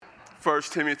1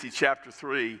 Timothy chapter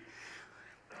 3.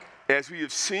 As we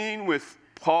have seen with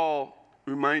Paul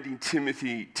reminding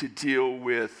Timothy to deal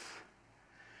with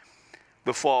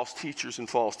the false teachers and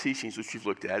false teachings, which we've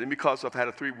looked at. And because I've had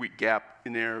a 3-week gap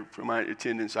in there for my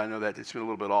attendance, I know that it's been a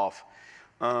little bit off.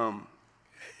 A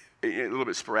little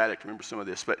bit sporadic, remember some of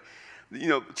this. But,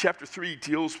 chapter 3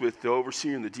 deals with the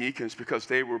overseer and the deacons because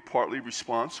they were partly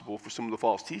responsible for some of the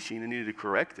false teaching and needed to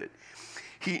correct it.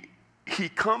 He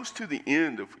comes to the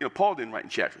end of, Paul didn't write in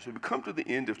chapters, so we come to the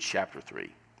end of chapter 3.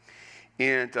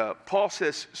 And Paul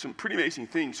says some pretty amazing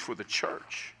things for the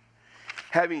church.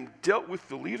 Having dealt with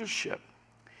the leadership,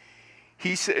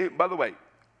 he said, by the way,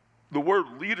 the word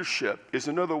leadership is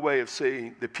another way of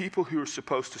saying the people who are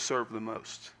supposed to serve the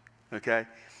most, okay?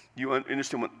 You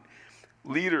understand what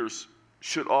leaders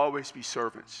should always be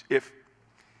servants.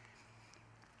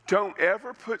 Don't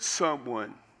ever put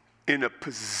someone in a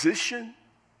position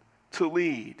to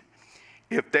lead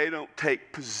if they don't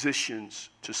take positions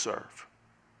to serve.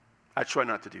 I try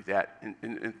not to do that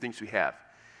in things we have.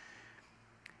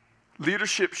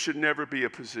 Leadership should never be a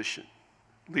position.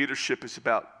 Leadership is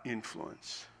about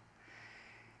influence.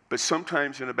 But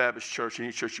sometimes in a Baptist church,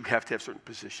 any church, you have to have certain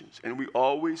positions. And we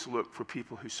always look for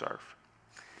people who serve.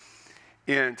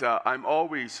 And I'm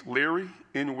always leery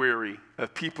and weary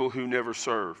of people who never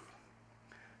serve,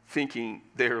 thinking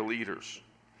they're leaders.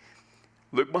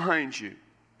 Look behind you.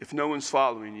 If no one's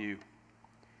following you,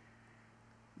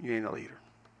 you ain't a leader.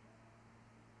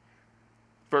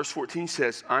 Verse 14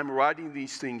 says, I'm writing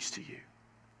these things to you.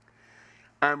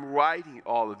 I'm writing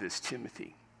all of this,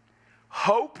 Timothy,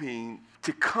 hoping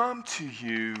to come to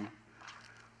you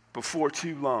before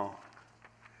too long.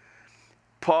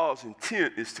 Paul's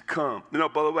intent is to come.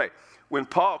 By the way, when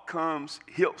Paul comes,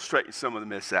 he'll straighten some of the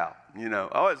mess out. I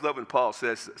always love when Paul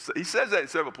says, he says that in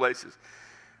several places.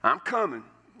 I'm coming.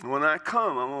 When I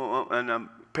come, and I'm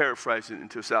paraphrasing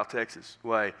into a South Texas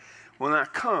way. When I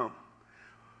come,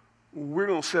 we're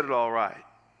going to set it all right.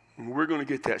 And we're going to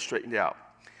get that straightened out.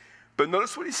 But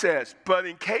notice what he says. But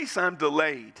in case I'm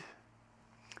delayed,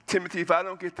 Timothy, if I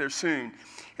don't get there soon.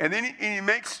 And then he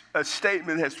makes a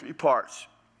statement that has 3 parts.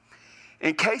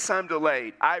 In case I'm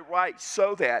delayed, I write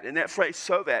so that, and that phrase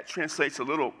so that translates a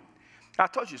little, I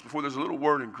told you this before, there's a little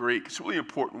word in Greek. It's a really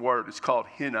important word. It's called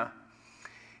hina.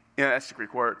 Yeah, that's the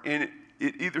Greek word. And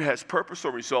it either has purpose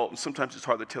or result, and sometimes it's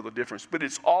hard to tell the difference. But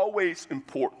it's always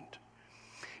important.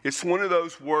 It's one of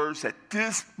those words that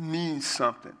this means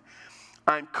something.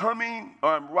 I'm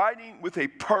writing with a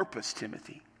purpose,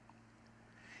 Timothy.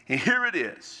 And here it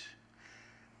is.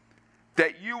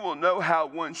 That you will know how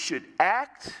one should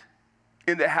act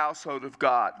in the household of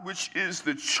God, which is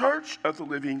the church of the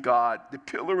living God, the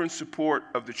pillar and support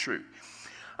of the truth.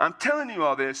 I'm telling you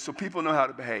all this so people know how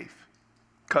to behave,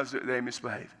 because they're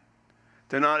misbehaving.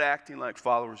 They're not acting like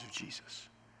followers of Jesus.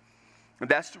 And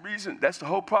that's the reason, that's the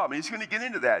whole problem. He's going to get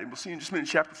into that, and we'll see in just a minute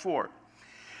in chapter 4.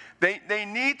 They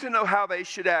need to know how they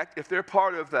should act if they're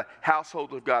part of the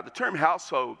household of God. The term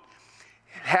household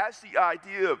has the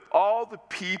idea of all the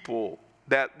people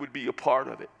that would be a part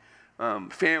of it.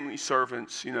 Family,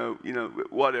 servants,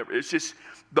 whatever. It's just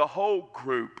the whole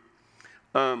group.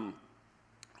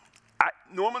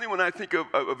 Normally when I think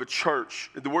of a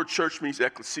church, the word church means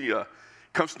ecclesia. It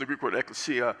comes from the Greek word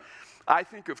ecclesia. I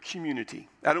think of community.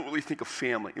 I don't really think of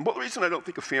family. And the reason I don't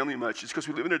think of family much is because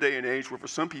we live in a day and age where for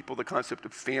some people the concept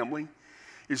of family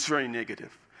is very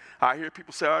negative. I hear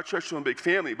people say, our church is one big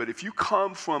family, but if you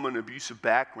come from an abusive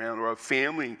background or a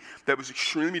family that was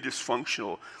extremely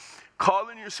dysfunctional,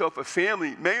 calling yourself a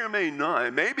family may or may not.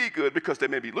 It may be good because they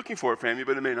may be looking for a family,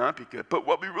 but it may not be good. But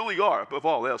what we really are, above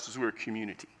all else, is we're a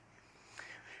community.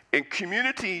 And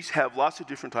communities have lots of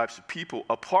different types of people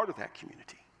a part of that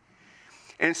community.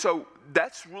 And so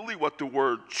that's really what the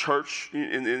word church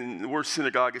and the word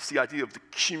synagogue is, the idea of the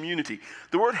community.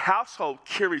 The word household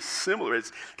carries similar.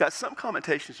 It's got some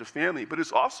connotations of family, but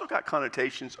it's also got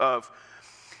connotations of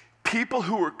people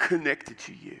who are connected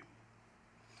to you.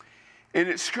 And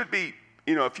it could be,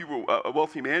 if you were a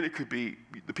wealthy man, it could be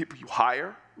the people you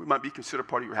hire. We might be considered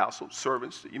part of your household,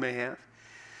 servants that you may have.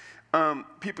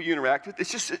 People you interact with.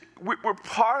 It's just, we're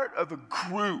part of a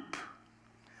group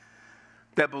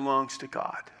that belongs to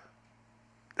God.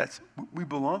 We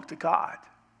belong to God.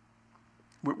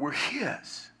 We're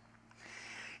His.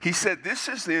 He said, this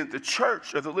is the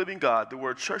church of the living God, the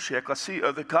word church, the ecclesia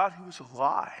of the God who is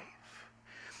alive.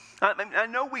 I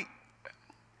know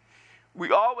we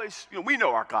always, we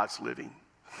know our God's living.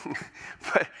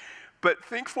 but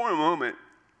think for a moment,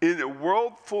 in a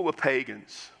world full of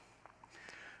pagans,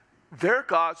 their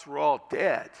gods were all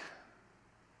dead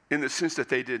in the sense that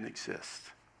they didn't exist.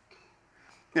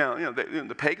 Now,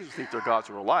 the pagans think their gods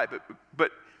are alive,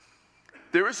 but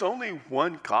there is only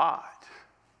one God.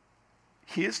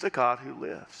 He is the God who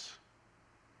lives.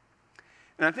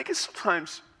 And I think it's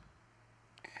sometimes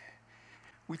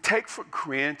we take for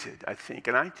granted, I think,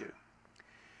 and I do,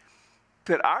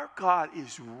 that our God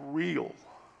is real.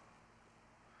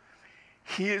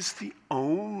 He is the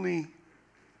only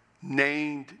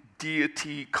named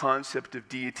deity, concept of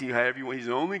deity, however you want. He's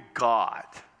the only God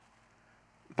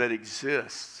that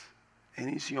exists, and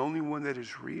he's the only one that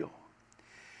is real.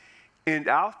 And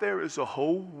out there is a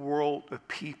whole world of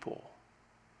people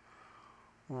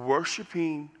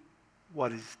worshiping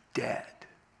what is dead.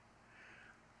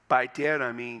 By dead,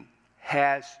 I mean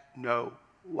has no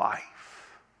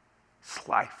life. It's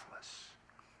lifeless.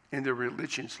 And their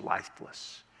religion's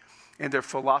lifeless. And their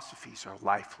philosophies are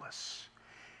lifeless.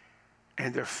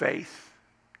 And their faith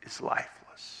is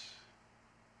lifeless.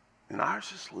 And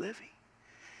ours is living.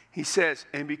 He says,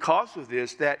 and because of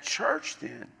this, that church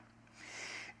then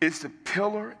is the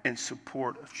pillar and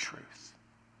support of truth.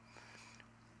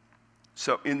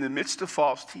 So in the midst of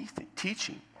false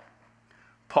teaching,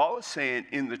 Paul is saying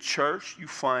in the church you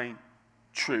find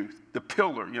truth, the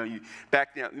pillar. You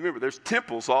back down. Remember, there's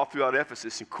temples all throughout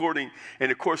Ephesus,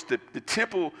 and of course the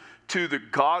temple to the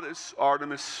goddess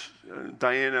Artemis,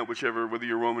 Diana, whether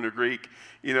you're Roman or Greek.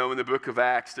 In the book of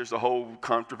Acts, there's a whole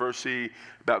controversy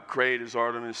about great is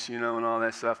Artemis, and all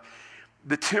that stuff.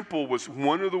 The temple was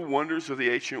one of the wonders of the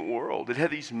ancient world. It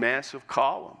had these massive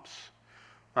columns.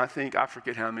 I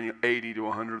forget how many, 80 to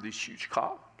 100 of these huge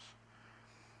columns.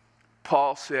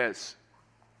 Paul says,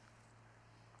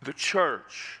 the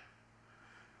church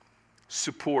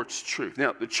supports truth.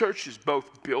 Now, the church is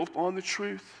both built on the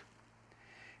truth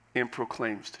and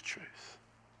proclaims the truth.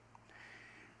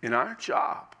 And our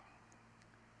job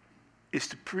is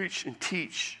to preach and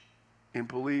teach and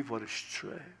believe what is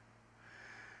true.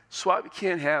 That's why we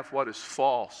can't have what is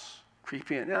false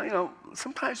creep in. Now,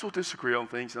 sometimes we'll disagree on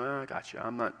things. I got you.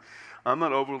 I'm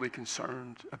not overly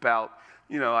concerned about,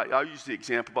 I'll use the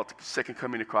example about the second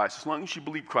coming of Christ. As long as you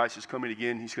believe Christ is coming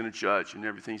again, he's going to judge and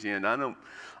everything's the end.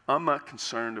 I'm not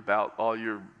concerned about all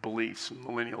your beliefs and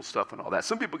millennial stuff and all that.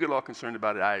 Some people get all concerned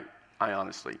about it. I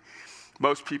honestly,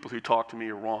 most people who talk to me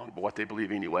are wrong about what they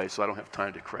believe anyway, so I don't have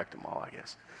time to correct them all, I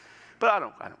guess.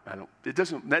 But that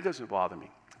doesn't bother me.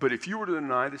 But if you were to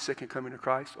deny the second coming of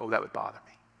Christ, that would bother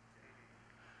me.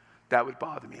 That would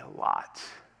bother me a lot.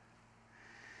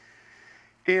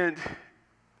 And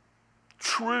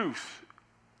truth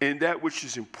and that which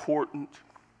is important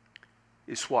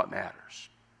is what matters.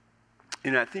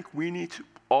 And I think we need to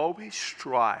always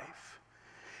strive.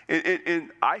 And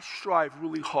I strive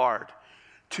really hard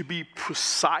to be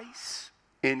precise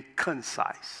and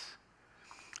concise.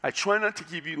 I try not to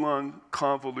give you long,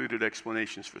 convoluted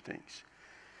explanations for things.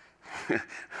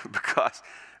 Because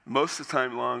most of the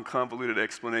time, long, convoluted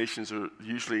explanations are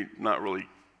usually not really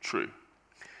true.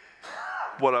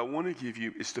 What I want to give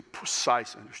you is the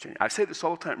precise understanding. I say this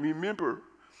all the time. Remember,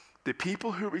 the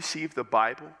people who received the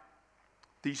Bible,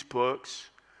 these books,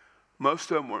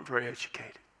 most of them weren't very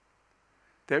educated.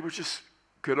 They were just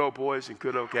good old boys and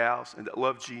good old gals and that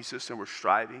loved Jesus and were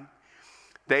striving.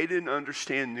 They didn't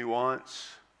understand nuance.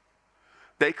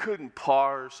 They couldn't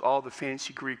parse all the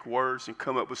fancy Greek words and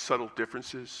come up with subtle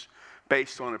differences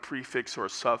based on a prefix or a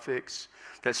suffix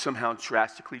that somehow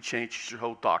drastically changes your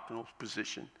whole doctrinal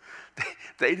position.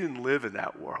 They didn't live in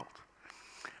that world.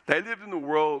 They lived in the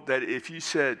world that if you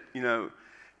said,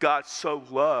 God so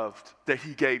loved that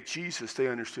he gave Jesus, they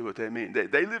understood what that meant.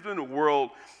 They lived in a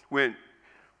world when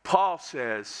Paul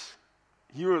says,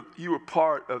 you were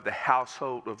part of the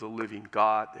household of the living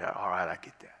God. Yeah, all right, I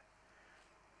get that.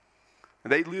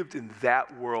 And they lived in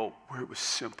that world where it was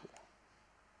simple.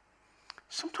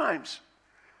 Sometimes,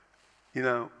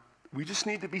 we just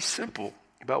need to be simple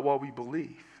about what we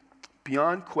believe.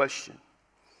 Beyond question,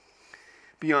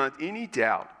 beyond any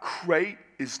doubt, great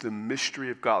is the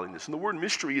mystery of godliness. And the word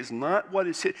mystery is not what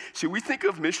is hidden. See, we think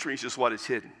of mysteries as what is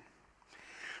hidden.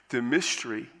 The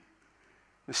mystery,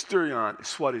 mysterion,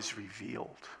 is what is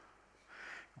revealed.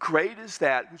 Great is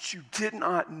that which you did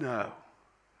not know,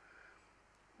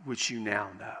 which you now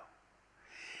know.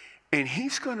 And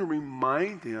he's going to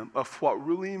remind them of what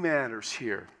really matters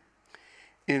here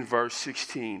in verse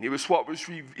 16. It was what was,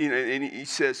 and he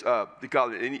says, the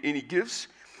God, and he gives,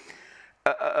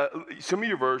 some of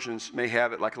your versions may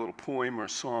have it like a little poem or a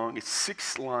song. It's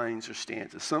 6 lines or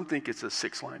stanzas. Some think it's a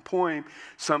 6-line poem.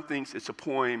 Some think it's a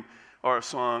poem or a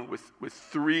song with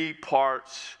 3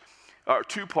 parts, or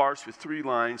 2 parts with 3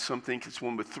 lines. Some think it's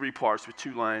one with 3 parts with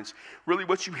 2 lines. Really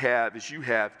what you have is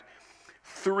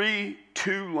 3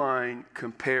 two-line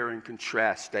compare and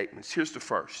contrast statements. Here's the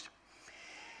first.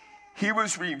 He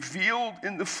was revealed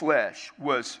in the flesh,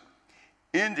 was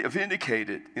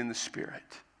vindicated in the spirit.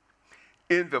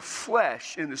 In the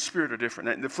flesh and the spirit are different.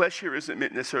 And the flesh here isn't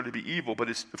meant necessarily to be evil, but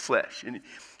it's the flesh. And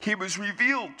he was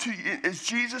revealed to you as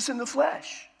Jesus in the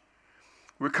flesh.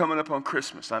 We're coming up on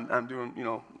Christmas. I'm doing,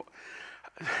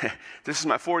 this is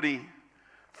my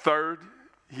 43rd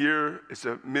year as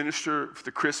a minister for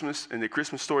the Christmas, and the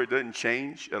Christmas story doesn't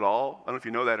change at all. I don't know if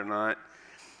you know that or not.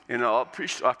 And I've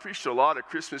preached a lot of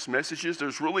Christmas messages.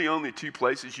 There's really only 2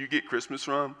 places you get Christmas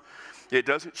from. It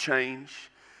doesn't change,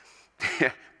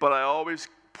 but I always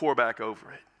pour back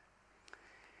over it.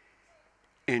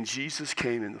 And Jesus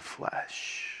came in the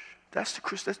flesh. That's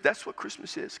what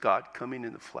Christmas is, God coming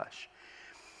in the flesh.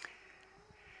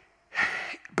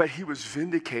 But he was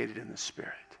vindicated in the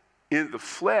spirit. In the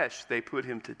flesh, they put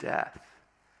him to death.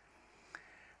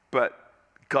 But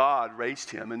God raised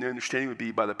him, and the understanding would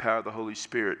be by the power of the Holy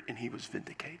Spirit, and he was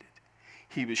vindicated.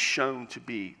 He was shown to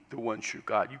be the one true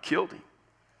God. You killed him.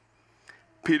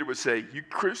 Peter would say, you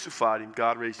crucified him,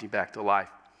 God raised him back to life.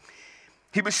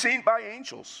 He was seen by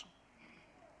angels,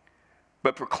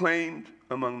 but proclaimed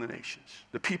among the nations,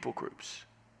 the people groups.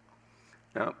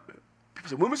 Now, people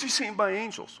say, when was he seen by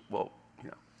angels? Well,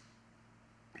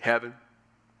 heaven,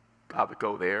 God would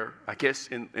go there. I guess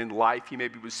in life he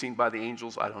maybe was seen by the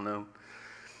angels, I don't know.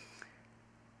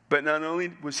 But not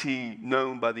only was he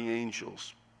known by the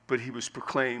angels, but he was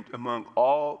proclaimed among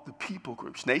all the people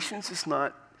groups. Nations is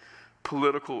not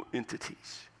political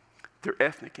entities. They're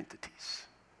ethnic entities.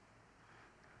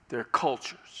 They're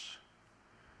cultures.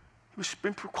 He was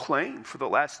been proclaimed for the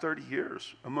last 30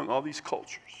 years among all these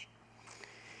cultures.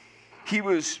 He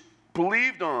was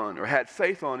believed on or had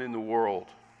faith on in the world,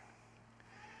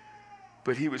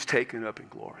 but he was taken up in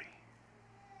glory.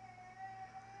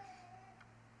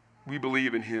 We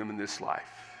believe in him in this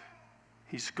life.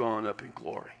 He's gone up in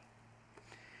glory.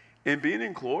 And being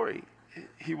in glory,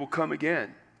 he will come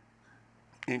again.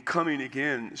 And coming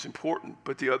again is important,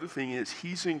 but the other thing is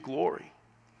he's in glory.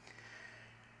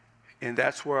 And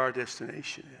that's where our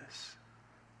destination is.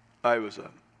 I was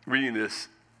reading this,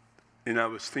 and I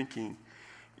was thinking,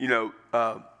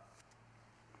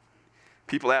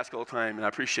 people ask all the time, and I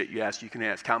appreciate you ask. You can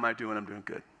ask, how am I doing? I'm doing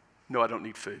good. No, I don't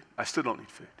need food. I still don't need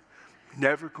food.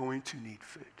 Never going to need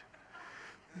food.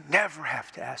 Never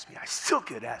have to ask me. I still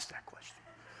get asked that question.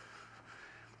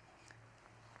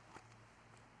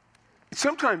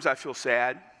 Sometimes I feel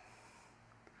sad.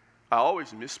 I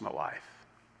always miss my wife.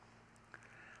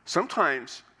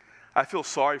 Sometimes I feel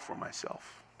sorry for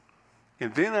myself.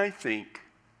 And then I think,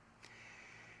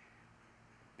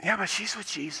 yeah, but she's with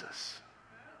Jesus.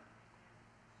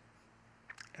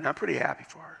 And I'm pretty happy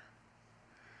for her.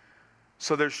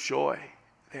 So there's joy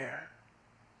there.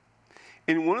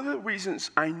 And one of the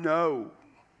reasons I know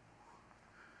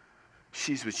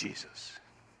she's with Jesus,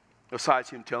 besides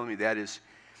him telling me that, is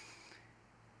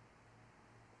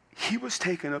he was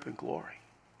taken up in glory.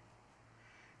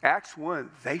 Acts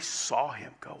 1, they saw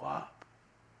him go up.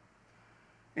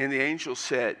 And the angel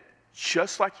said,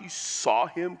 just like you saw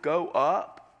him go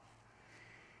up,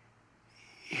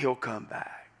 he'll come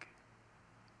back.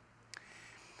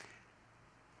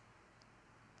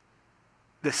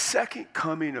 The second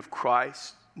coming of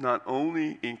Christ not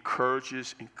only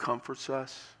encourages and comforts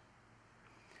us,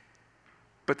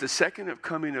 but the second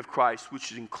coming of Christ,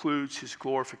 which includes his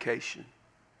glorification,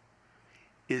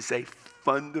 is a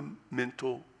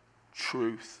fundamental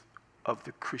truth of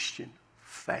the Christian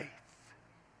faith.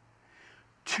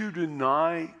 To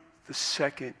deny the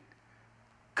second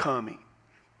coming,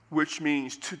 which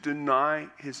means to deny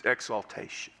his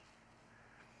exaltation,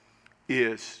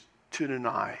 is to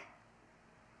deny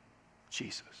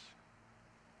Jesus.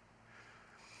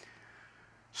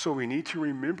 So we need to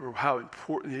remember how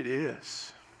important it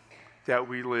is that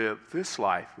we live this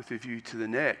life with a view to the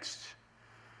next,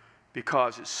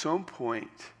 because at some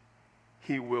point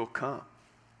he will come.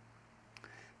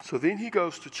 So then he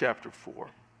goes to chapter 4.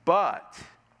 But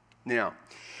now,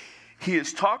 he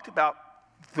has talked about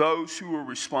those who are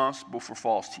responsible for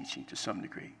false teaching to some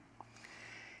degree.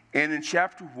 And in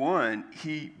chapter 1,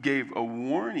 he gave a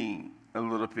warning a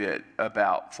little bit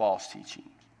about false teaching.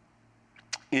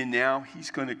 And now he's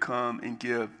going to come and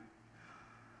give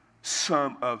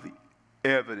some of the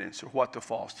evidence of what the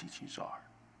false teachings are.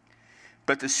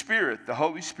 But the Spirit, the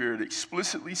Holy Spirit,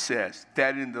 explicitly says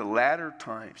that in the latter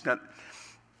times, now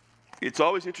it's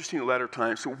always interesting in the latter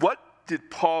times. So what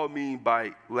did Paul mean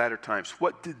by latter times?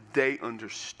 What did they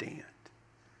understand?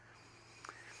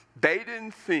 They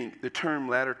didn't think the term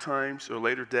latter times or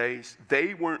later days,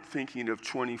 they weren't thinking of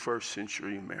 21st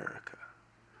century America.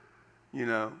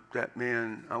 that,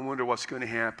 man, I wonder what's going to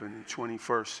happen in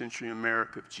 21st century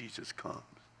America if Jesus comes.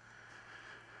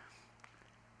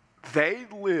 They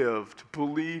lived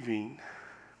believing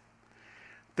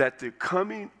that the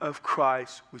coming of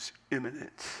Christ was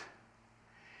imminent.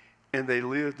 And they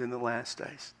lived in the last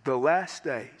days. The last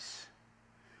days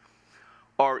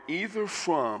are either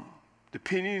from,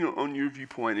 depending on your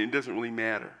viewpoint, it doesn't really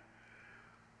matter,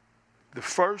 the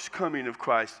first coming of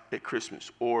Christ at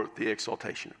Christmas or the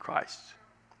exaltation of Christ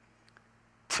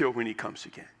till when he comes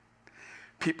again.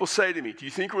 People say to me, do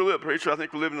you think we're living, Rachel, I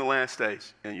think we're living in the last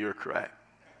days. And you're correct.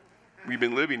 We've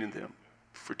been living in them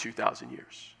for 2,000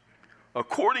 years.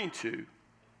 According to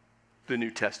the New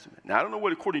Testament. Now, I don't know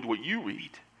what according to what you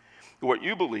read, or what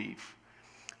you believe.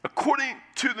 According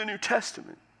to the New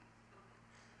Testament,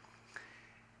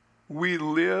 we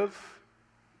live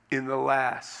in the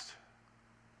last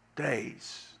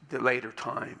days, the later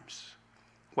times.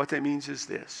 What that means is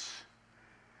this.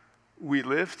 We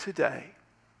live today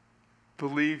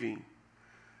believing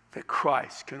that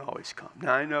Christ can always come.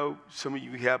 Now, I know some of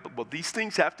you have, well, these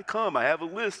things have to come. I have a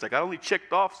list. I got only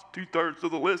checked off 2/3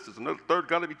 of the list. There's another third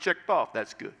got to be checked off.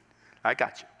 That's good. I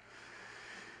got you.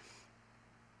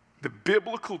 The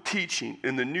biblical teaching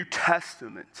in the New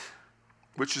Testament,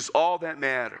 which is all that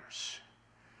matters,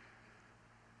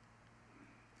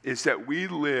 is that we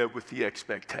live with the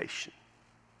expectation,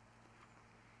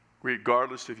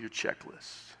 regardless of your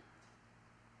checklist,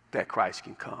 that Christ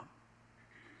can come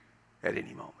at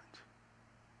any moment.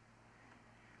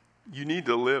 You need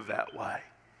to live that way.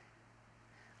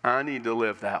 I need to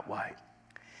live that way.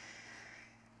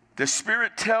 The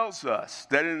Spirit tells us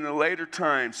that in the later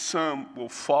times, some will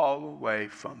fall away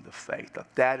from the faith.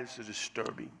 That is a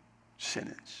disturbing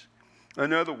sentence.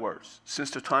 In other words,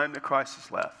 since the time that Christ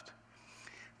has left,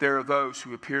 there are those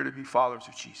who appear to be followers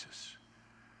of Jesus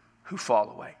who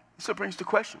fall away. So it brings the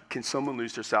question, can someone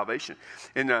lose their salvation?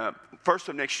 In first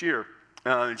of next year,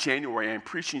 in January, I'm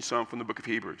preaching some from the book of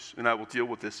Hebrews, and I will deal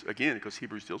with this again because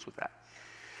Hebrews deals with that.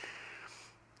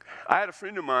 I had a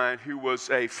friend of mine who was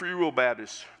a Free Will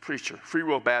Baptist preacher. Free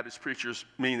Will Baptist preachers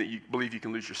mean that you believe you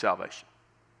can lose your salvation.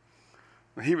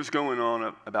 And he was going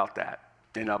on about that.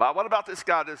 And about, what about this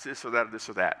guy does this or that or this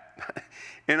or that?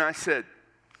 And I said,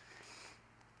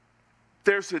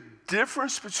 there's a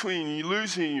difference between you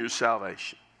losing your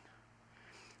salvation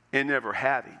and never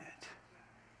having it.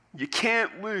 You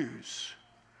can't lose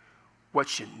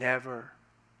what you never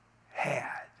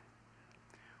had.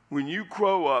 When you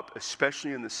grow up,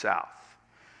 especially in the South,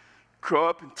 grow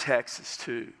up in Texas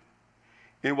too,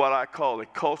 in what I call a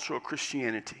cultural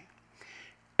Christianity,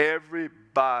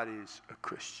 everybody's a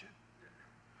Christian.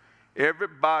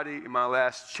 Everybody in my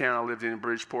last town I lived in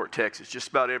Bridgeport, Texas, just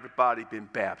about everybody been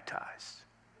baptized.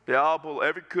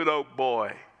 Every good old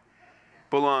boy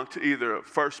belonged to either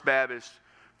First Baptist,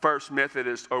 First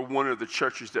Methodist, or one of the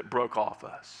churches that broke off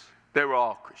us. They were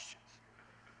all Christians.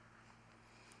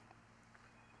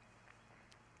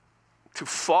 To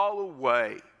fall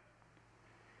away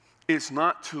is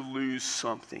not to lose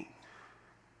something.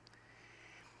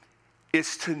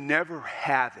 It's to never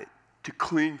have it, to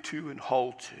cling to and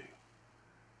hold to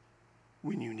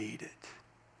when you need it.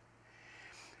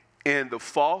 And the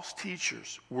false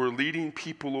teachers were leading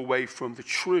people away from the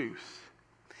truth.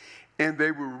 And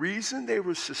reason they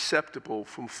were susceptible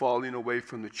from falling away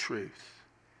from the truth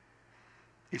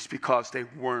is because they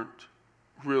weren't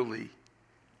really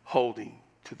holding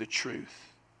to the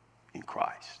truth in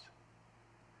Christ.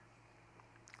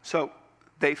 So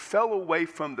they fell away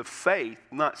from the faith,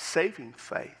 not saving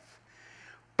faith,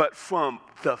 but from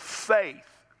the faith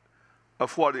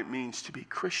of what it means to be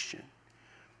Christian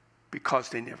because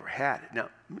they never had it. Now,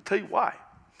 let me tell you why.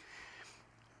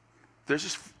 There's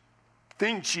this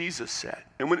thing Jesus said,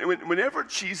 and whenever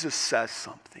Jesus says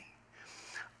something,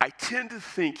 I tend to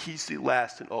think he's the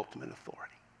last and ultimate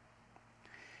authority.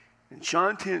 In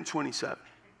John 10:27,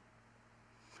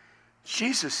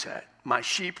 Jesus said, "My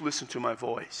sheep listen to my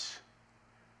voice.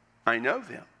 I know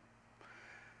them.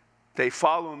 They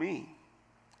follow me.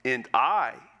 And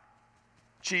I,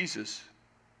 Jesus,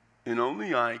 and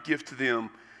only I, give to them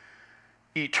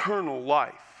eternal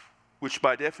life," which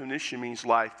by definition means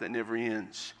life that never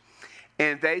ends.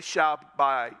 "And they shall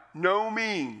by no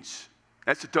means,"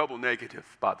 that's a double negative,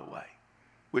 by the way,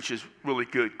 which is really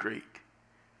good Greek,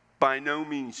 "by no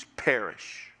means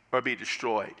perish or be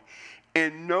destroyed.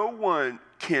 And no one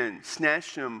can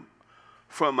snatch them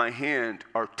from my hand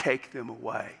or take them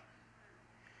away.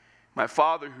 My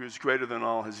Father, who is greater than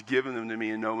all, has given them to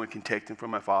me, and no one can take them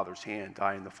from my Father's hand.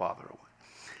 I and the Father are one."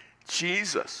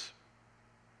 Jesus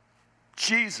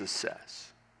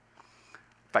says,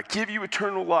 if I give you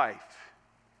eternal life,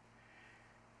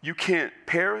 you can't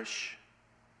perish,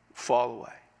 fall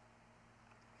away.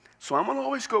 So I'm going to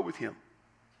always go with him.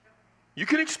 You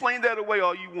can explain that away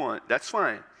all you want. That's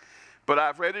fine. But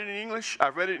I've read it in English.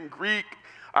 I've read it in Greek.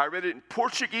 I read it in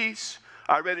Portuguese.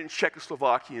 I read it in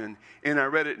Czechoslovakian. And I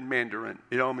read it in Mandarin.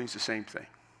 It all means the same thing.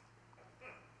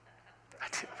 I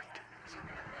didn't read it.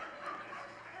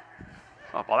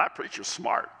 Oh, well, that preacher's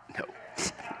smart. No,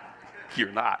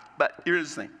 you're not. But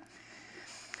here's the thing.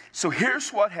 So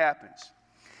here's what happens.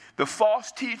 The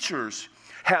false teachers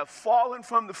have fallen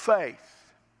from the faith.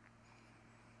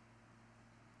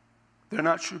 They're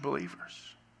not true believers.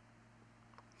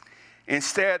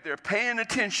 Instead, they're paying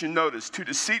attention, notice, to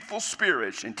deceitful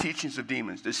spirits and teachings of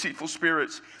demons. Deceitful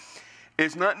spirits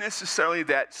is not necessarily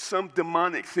that some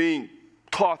demonic thing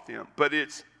taught them, but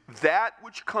it's that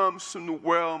which comes from the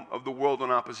realm of the world in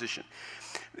opposition.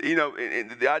 You know,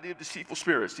 and the idea of deceitful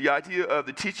spirits, the idea of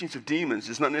the teachings of demons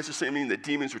does not necessarily mean that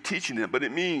demons are teaching them, but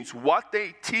it means what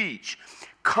they teach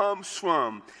comes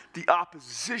from the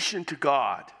opposition to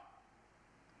God,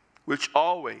 which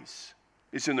always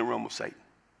is in the realm of Satan.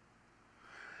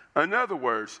 In other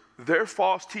words, their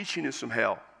false teaching is from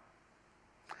hell.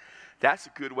 That's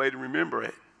a good way to remember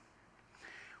it.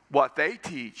 What they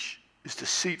teach is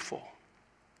deceitful.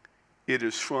 It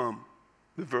is from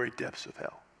the very depths of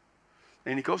hell.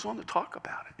 And he goes on to talk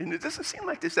about it. And it doesn't seem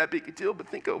like this that big a deal, but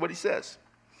think of what he says.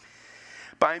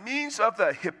 By means of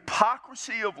the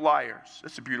hypocrisy of liars.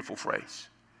 That's a beautiful phrase.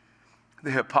 The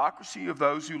hypocrisy of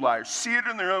those who lie, seared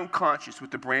in their own conscience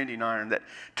with the branding iron. That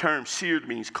term seared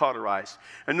means cauterized.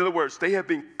 In other words, they have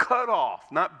been cut off,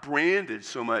 not branded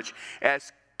so much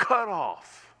as cut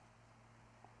off.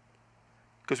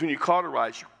 Because when you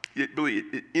cauterize,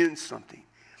 it ends something.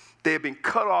 They have been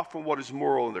cut off from what is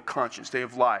moral in their conscience. They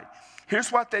have lied.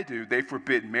 Here's what they do. They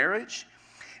forbid marriage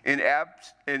and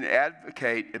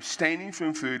advocate abstaining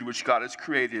from food which God has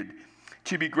created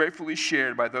to be gratefully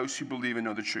shared by those who believe and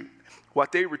know the truth.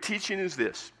 What they were teaching is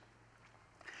this.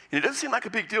 And it doesn't seem like a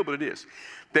big deal, but it is.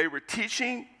 They were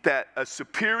teaching that a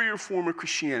superior form of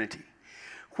Christianity,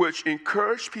 which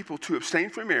encouraged people to abstain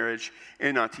from marriage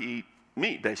and not to eat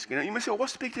meat, basically. Now, you may say, well,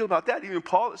 what's the big deal about that? Even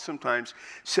Paul sometimes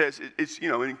says, it's,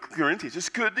 in Corinthians, it's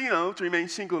good, to remain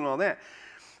single and all that.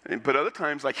 But other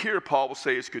times, like here, Paul will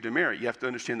say it's good to marry. You have to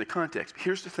understand the context. But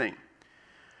here's the thing.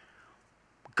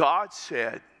 God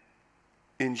said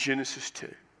in Genesis 2,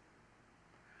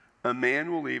 a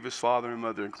man will leave his father and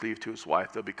mother and cleave to his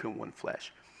wife. They'll become one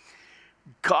flesh.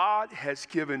 God has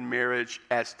given marriage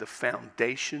as the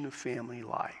foundation of family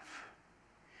life.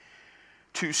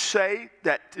 To say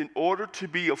that in order to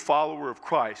be a follower of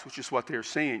Christ, which is what they're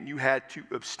saying, you had to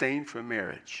abstain from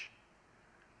marriage,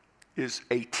 is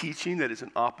a teaching that is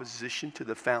in opposition to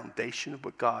the foundation of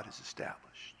what God has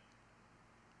established.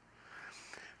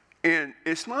 And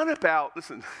it's not about,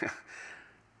 listen,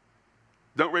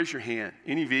 don't raise your hand.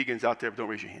 Any vegans out there, don't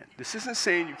raise your hand. This isn't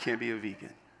saying you can't be a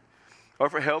vegan. Or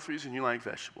for health reasons, you like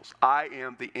vegetables. I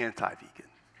am the anti-vegan.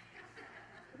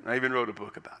 I even wrote a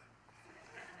book about it.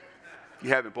 If you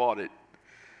haven't bought it,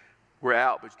 we're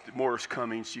out, but more is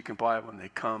coming, so you can buy it when they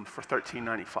come for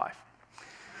 $13.95.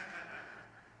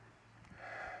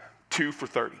 2 for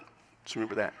 $30. Just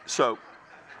remember that. So,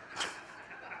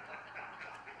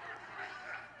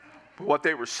 but what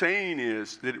they were saying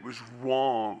is that it was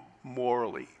wrong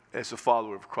morally as a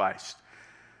follower of Christ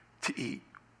to eat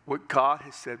what God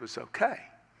has said was okay.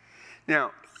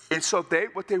 Now, and so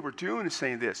what they were doing is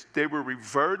saying this. They were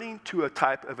reverting to a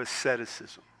type of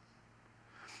asceticism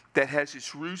that has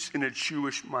its roots in a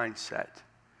Jewish mindset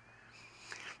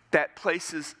that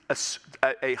places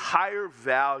a higher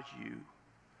value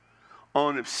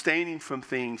on abstaining from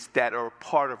things that are a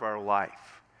part of our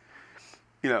life.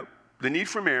 The need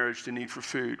for marriage, the need for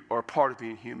food are a part of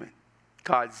being human.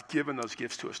 God's given those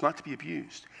gifts to us, not to be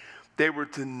abused. They were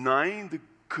denying the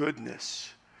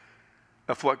goodness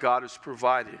of what God has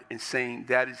provided and saying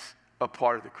that is a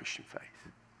part of the Christian faith.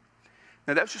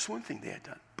 Now, that was just one thing they had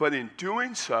done. But in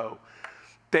doing so,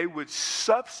 they would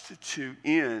substitute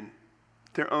in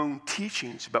their own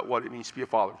teachings about what it means to be a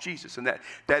follower of Jesus. And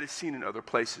that is seen in other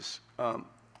places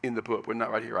in the book. We're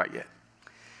not right here right yet.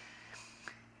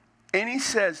 And he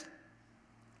says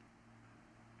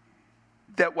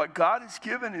that what God has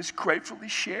given is gratefully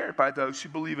shared by those who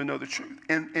believe and know the truth.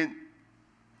 And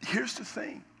here's the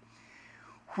thing.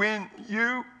 When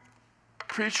you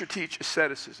preach or teach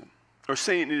asceticism, or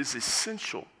saying it is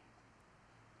essential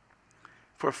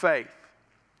for faith,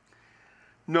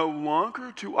 no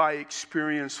longer do I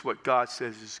experience what God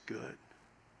says is good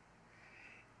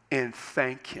and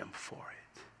thank him for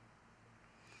it.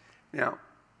 Now,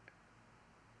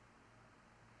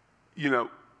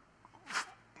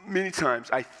 many times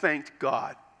I thanked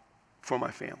God for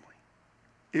my family.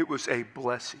 It was a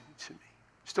blessing to me.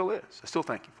 Still is. I still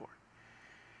thank him for it.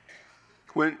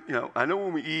 When, I know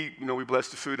when we eat, we bless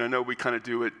the food. I know we kind of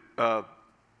do it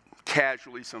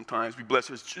casually sometimes. We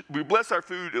bless our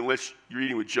food unless you're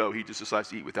eating with Joe. He just decides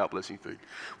to eat without blessing food.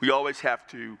 We always have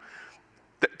to,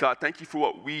 God, thank you for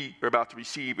what we are about to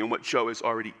receive and what Joe has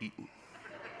already eaten.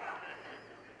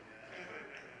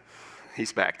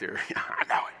 He's back there. I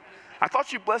know it. I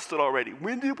thought you blessed it already.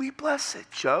 When did we bless it,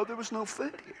 Joe? There was no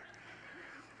food here.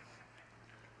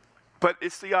 But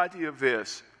it's the idea of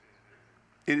this.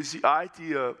 It is the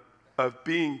idea of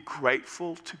being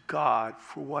grateful to God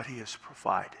for what he has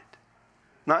provided.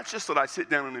 Not just that I sit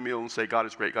down in the meal and say, God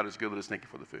is great, God is good, let us thank you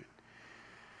for the food.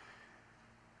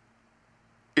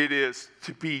 It is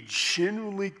to be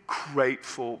genuinely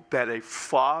grateful that a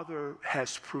Father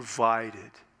has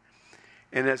provided.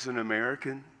 And as an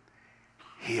American,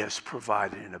 he has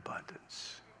provided in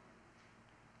abundance.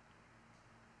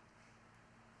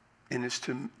 And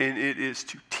it is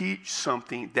to teach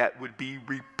something that would be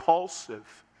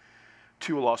repulsive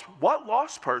to a lost person. What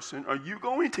lost person are you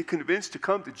going to convince to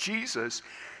come to Jesus?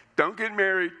 Don't get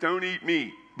married, don't eat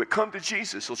meat, but come to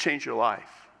Jesus, he'll change your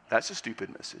life. That's a stupid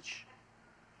message.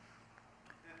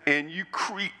 And you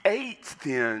create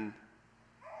then,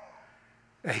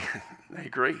 they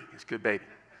agree, it's good baby.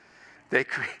 They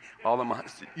create all the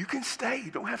monsters. You can stay,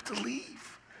 you don't have to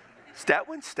leave. That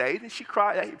one stayed and she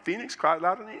cried. Hey, Phoenix cried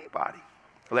louder than anybody.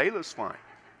 Layla's fine.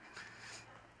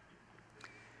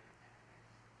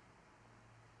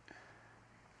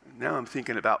 Now I'm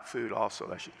thinking about food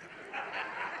also.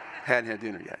 Hadn't had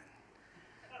dinner yet.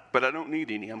 But I don't need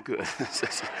any. I'm good.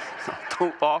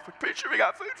 Don't offer a picture. We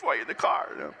got food for you in the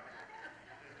car.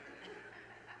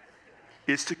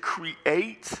 It's to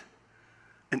create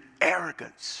an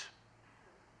arrogance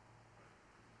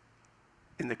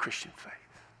in the Christian faith.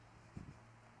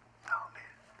 Oh, man.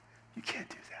 You can't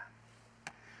do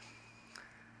that.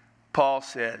 Paul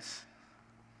says,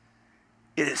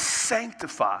 it is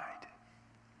sanctified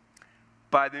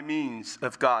by the means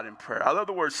of God in prayer. I love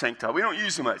the word sanctified. We don't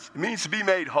use it much. It means to be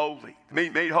made holy.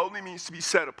 Made holy means to be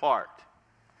set apart.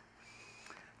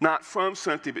 Not from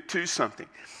something, but to something.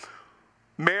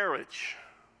 Marriage,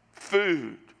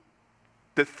 food,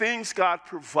 the things God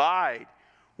provide,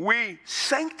 we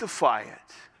sanctify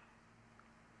it.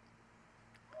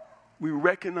 We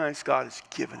recognize God has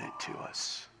given it to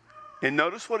us. And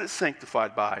notice what it's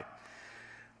sanctified by.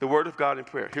 The Word of God in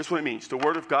prayer. Here's what it means. The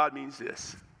Word of God means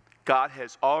this. God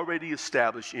has already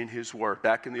established in his Word,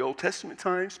 back in the Old Testament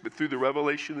times, but through the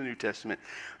revelation of the New Testament,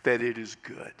 that it is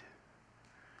good.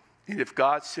 And if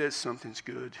God says something's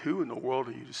good, who in the world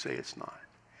are you to say it's not?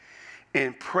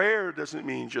 And prayer doesn't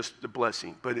mean just the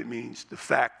blessing, but it means the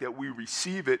fact that we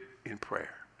receive it in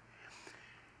prayer.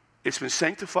 It's been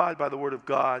sanctified by the Word of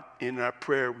God. In our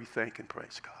prayer, we thank and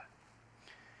praise God.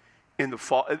 And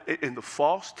the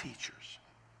false teachers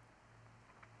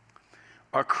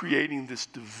are creating this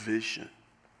division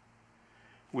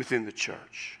within the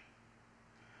church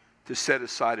to set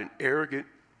aside an arrogant,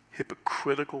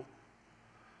 hypocritical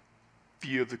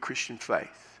view of the Christian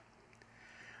faith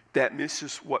that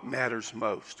misses what matters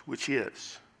most, which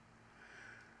is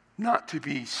not to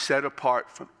be set apart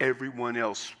from everyone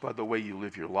else by the way you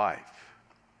live your life,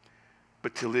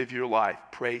 but to live your life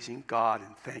praising God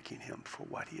and thanking him for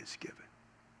what he has given.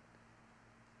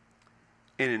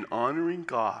 And in honoring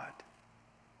God,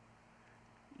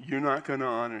 you're not going to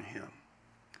honor him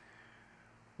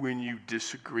when you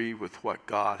disagree with what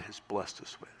God has blessed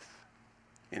us with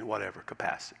in whatever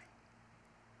capacity.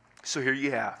 So here you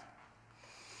have,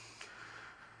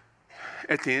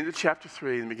 at the end of chapter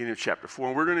 3 and the beginning of chapter 4,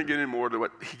 and we're going to get in more to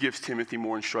what he gives Timothy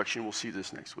more instruction. We'll see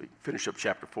this next week. Finish up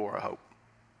chapter 4, I hope.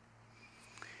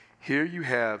 Here you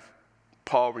have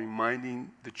Paul reminding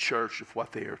the church of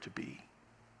what they are to be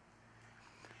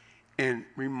and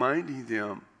reminding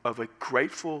them of a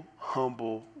grateful,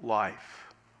 humble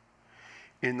life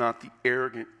and not the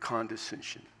arrogant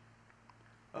condescension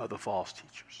of the false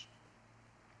teachers.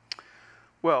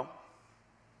 Well,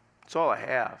 that's all I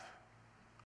have.